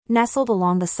Nestled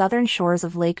along the southern shores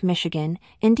of Lake Michigan,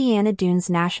 Indiana Dunes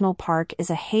National Park is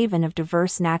a haven of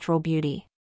diverse natural beauty.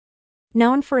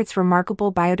 Known for its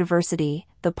remarkable biodiversity,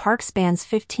 the park spans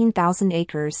 15,000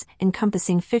 acres,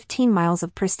 encompassing 15 miles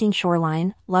of pristine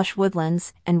shoreline, lush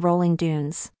woodlands, and rolling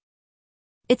dunes.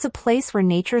 It's a place where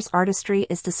nature's artistry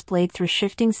is displayed through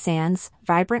shifting sands,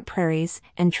 vibrant prairies,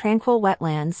 and tranquil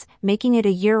wetlands, making it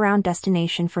a year-round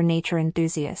destination for nature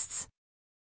enthusiasts.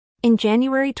 In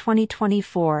January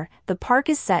 2024, the park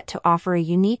is set to offer a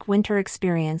unique winter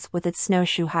experience with its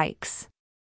snowshoe hikes.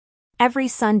 Every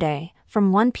Sunday,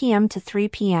 from 1 p.m. to 3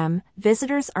 p.m.,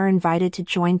 visitors are invited to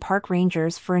join park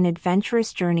rangers for an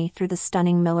adventurous journey through the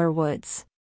stunning Miller Woods.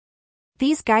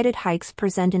 These guided hikes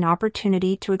present an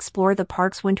opportunity to explore the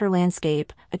park's winter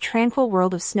landscape, a tranquil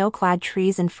world of snow-clad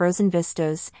trees and frozen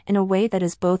vistas, in a way that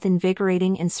is both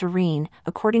invigorating and serene,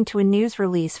 according to a news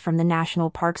release from the National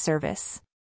Park Service.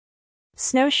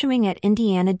 Snowshoeing at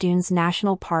Indiana Dunes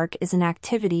National Park is an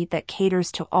activity that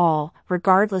caters to all,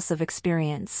 regardless of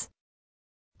experience.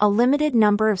 A limited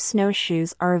number of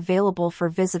snowshoes are available for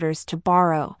visitors to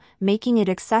borrow, making it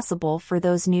accessible for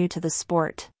those new to the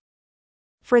sport.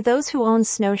 For those who own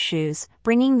snowshoes,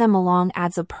 bringing them along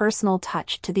adds a personal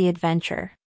touch to the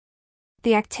adventure.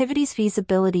 The activity's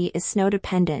feasibility is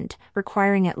snow-dependent,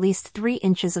 requiring at least 3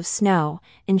 inches of snow,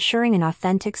 ensuring an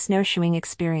authentic snowshoeing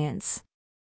experience.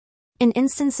 In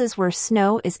instances where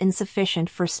snow is insufficient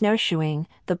for snowshoeing,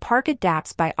 the park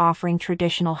adapts by offering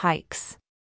traditional hikes.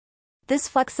 This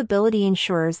flexibility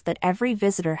ensures that every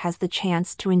visitor has the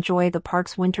chance to enjoy the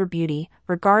park's winter beauty,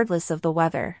 regardless of the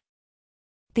weather.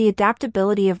 The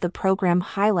adaptability of the program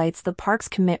highlights the park's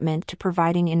commitment to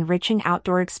providing enriching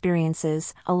outdoor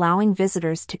experiences, allowing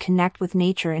visitors to connect with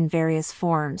nature in various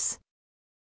forms.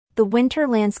 The winter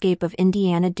landscape of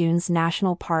Indiana Dunes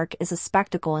National Park is a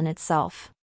spectacle in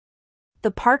itself. The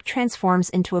park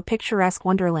transforms into a picturesque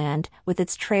wonderland, with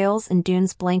its trails and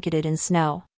dunes blanketed in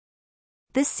snow.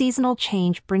 This seasonal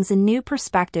change brings a new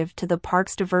perspective to the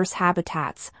park's diverse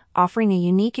habitats, offering a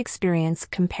unique experience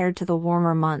compared to the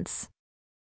warmer months.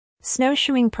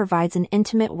 Snowshoeing provides an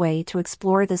intimate way to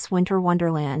explore this winter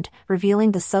wonderland,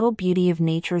 revealing the subtle beauty of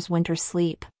nature's winter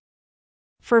sleep.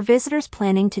 For visitors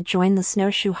planning to join the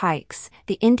snowshoe hikes,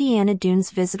 the Indiana Dunes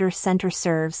Visitor Center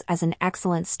serves as an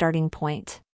excellent starting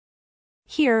point.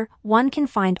 Here, one can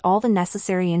find all the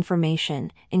necessary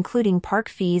information, including park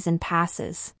fees and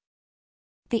passes.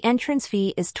 The entrance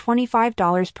fee is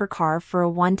 $25 per car for a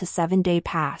 1 to 7 day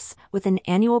pass, with an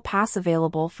annual pass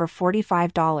available for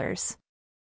 $45.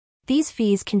 These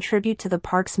fees contribute to the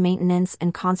park's maintenance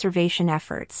and conservation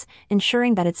efforts,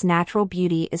 ensuring that its natural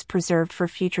beauty is preserved for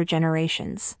future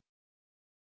generations.